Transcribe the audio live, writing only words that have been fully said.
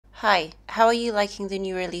Hi, how are you liking the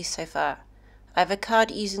new release so far? I have a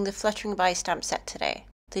card using the Fluttering by stamp set today.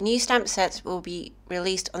 The new stamp sets will be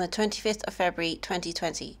released on the 25th of February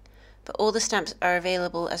 2020, but all the stamps are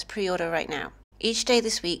available as pre-order right now. Each day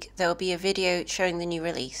this week there will be a video showing the new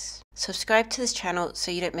release. Subscribe to this channel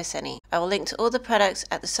so you don't miss any. I will link to all the products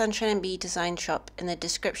at the Sunshine & Bee design shop in the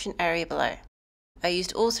description area below. I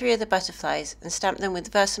used all three of the butterflies and stamped them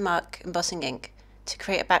with Versamark Embossing Ink to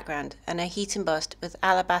create a background, and I heat embossed with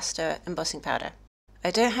Alabaster embossing powder.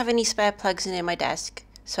 I don't have any spare plugs near my desk,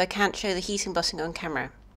 so I can't show the heat embossing on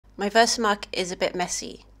camera. My Versamark is a bit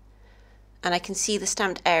messy, and I can see the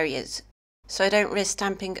stamped areas, so I don't risk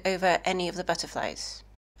stamping over any of the butterflies.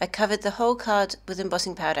 I covered the whole card with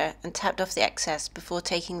embossing powder and tapped off the excess before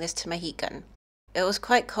taking this to my heat gun. It was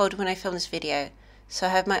quite cold when I filmed this video, so I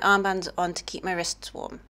have my armbands on to keep my wrists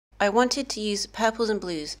warm. I wanted to use purples and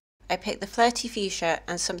blues. I picked the Flirty Fuchsia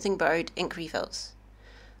and Something Borrowed ink refills.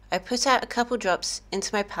 I put out a couple drops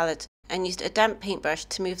into my palette and used a damp paintbrush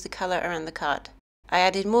to move the colour around the card. I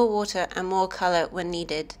added more water and more colour when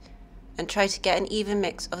needed and tried to get an even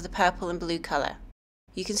mix of the purple and blue colour.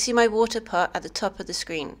 You can see my water pot at the top of the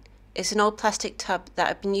screen. It's an old plastic tub that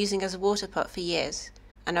I've been using as a water pot for years,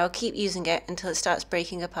 and I'll keep using it until it starts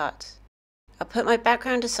breaking apart. I'll put my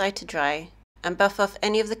background aside to dry and buff off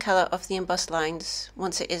any of the colour off the embossed lines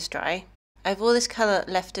once it is dry. I have all this colour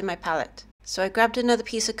left in my palette, so I grabbed another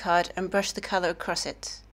piece of card and brushed the colour across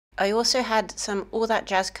it. I also had some All That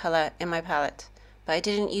Jazz colour in my palette, but I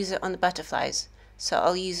didn't use it on the butterflies, so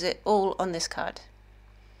I'll use it all on this card.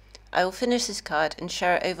 I will finish this card and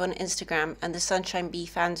share it over on Instagram and the Sunshine Bee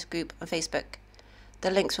fans group on Facebook.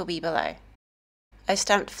 The links will be below. I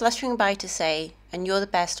stamped Fluttering by to say, and you're the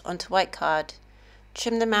best onto white card,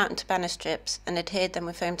 trimmed them out into banner strips and adhered them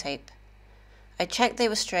with foam tape. I checked they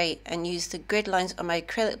were straight and used the grid lines on my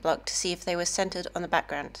acrylic block to see if they were centered on the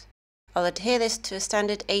background. I'll adhere this to a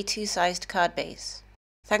standard A2 sized card base.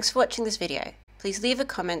 Thanks for watching this video. Please leave a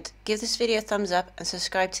comment, give this video a thumbs up and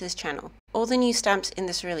subscribe to this channel. All the new stamps in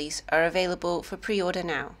this release are available for pre-order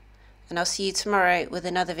now, and I'll see you tomorrow with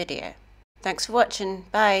another video. Thanks for watching,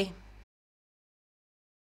 bye!